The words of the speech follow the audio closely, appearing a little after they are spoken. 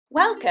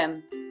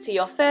Welcome to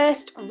your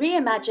first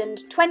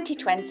reimagined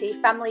 2020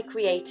 Family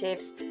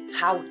Creatives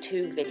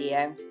how-to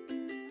video,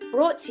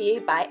 brought to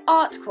you by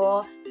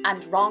Artcore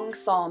and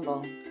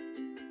Wrongsemble.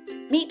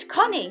 Meet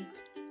Connie,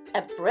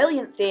 a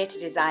brilliant theatre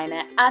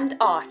designer and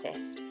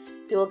artist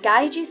who will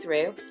guide you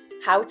through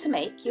how to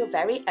make your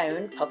very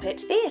own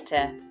puppet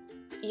theatre.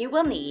 You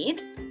will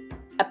need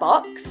a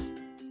box,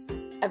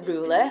 a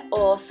ruler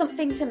or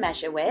something to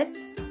measure with,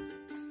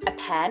 a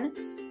pen,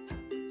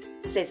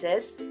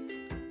 scissors,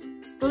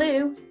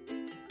 glue,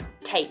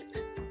 tape.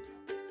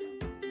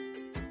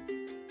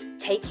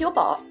 Take your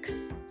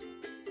box.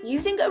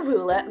 Using a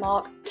ruler,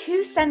 mark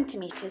 2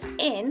 centimetres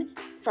in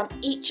from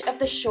each of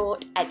the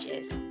short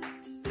edges.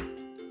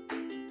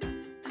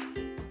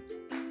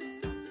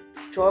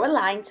 Draw a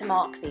line to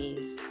mark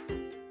these.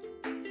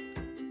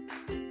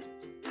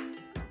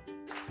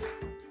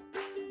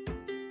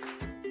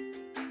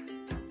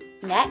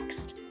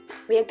 Next,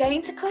 we are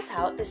going to cut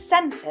out the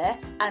centre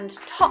and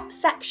top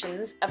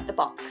sections of the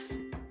box.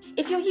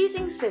 If you're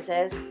using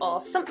scissors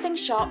or something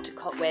sharp to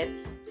cut with,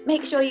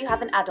 make sure you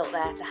have an adult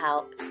there to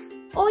help,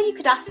 or you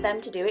could ask them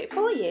to do it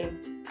for you.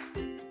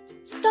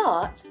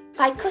 Start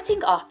by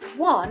cutting off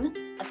one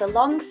of the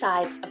long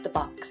sides of the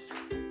box.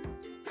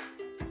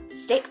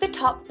 Stick the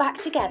top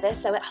back together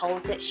so it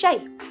holds its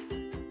shape.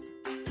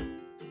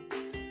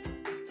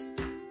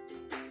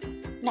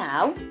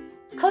 Now,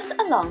 cut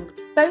along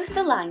both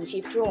the lines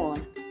you've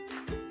drawn.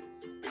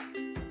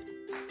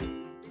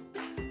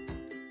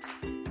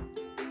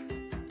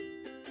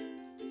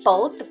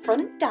 Fold the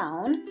front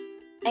down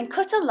and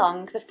cut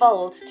along the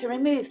fold to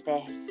remove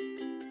this.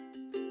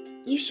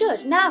 You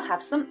should now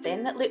have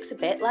something that looks a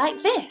bit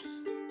like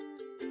this.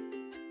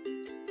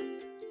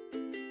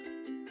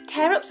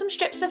 Tear up some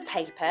strips of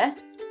paper,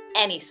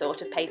 any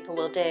sort of paper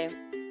will do.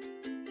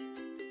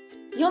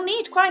 You'll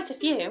need quite a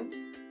few.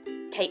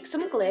 Take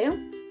some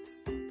glue.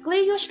 Glue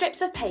your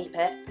strips of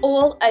paper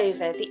all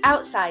over the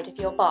outside of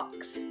your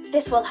box.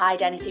 This will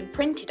hide anything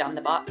printed on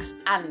the box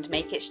and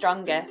make it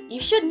stronger. You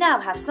should now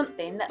have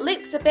something that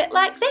looks a bit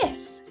like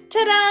this.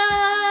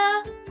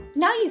 Ta-da!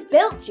 Now you've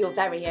built your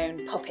very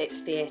own puppet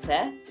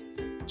theatre.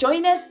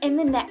 Join us in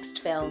the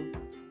next film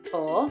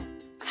for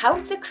how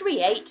to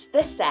create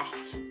the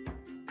set.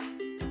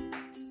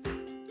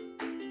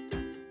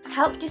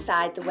 Help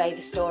decide the way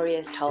the story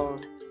is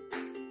told.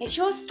 It's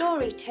your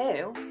story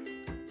too.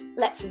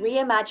 Let's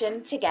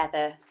reimagine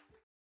together.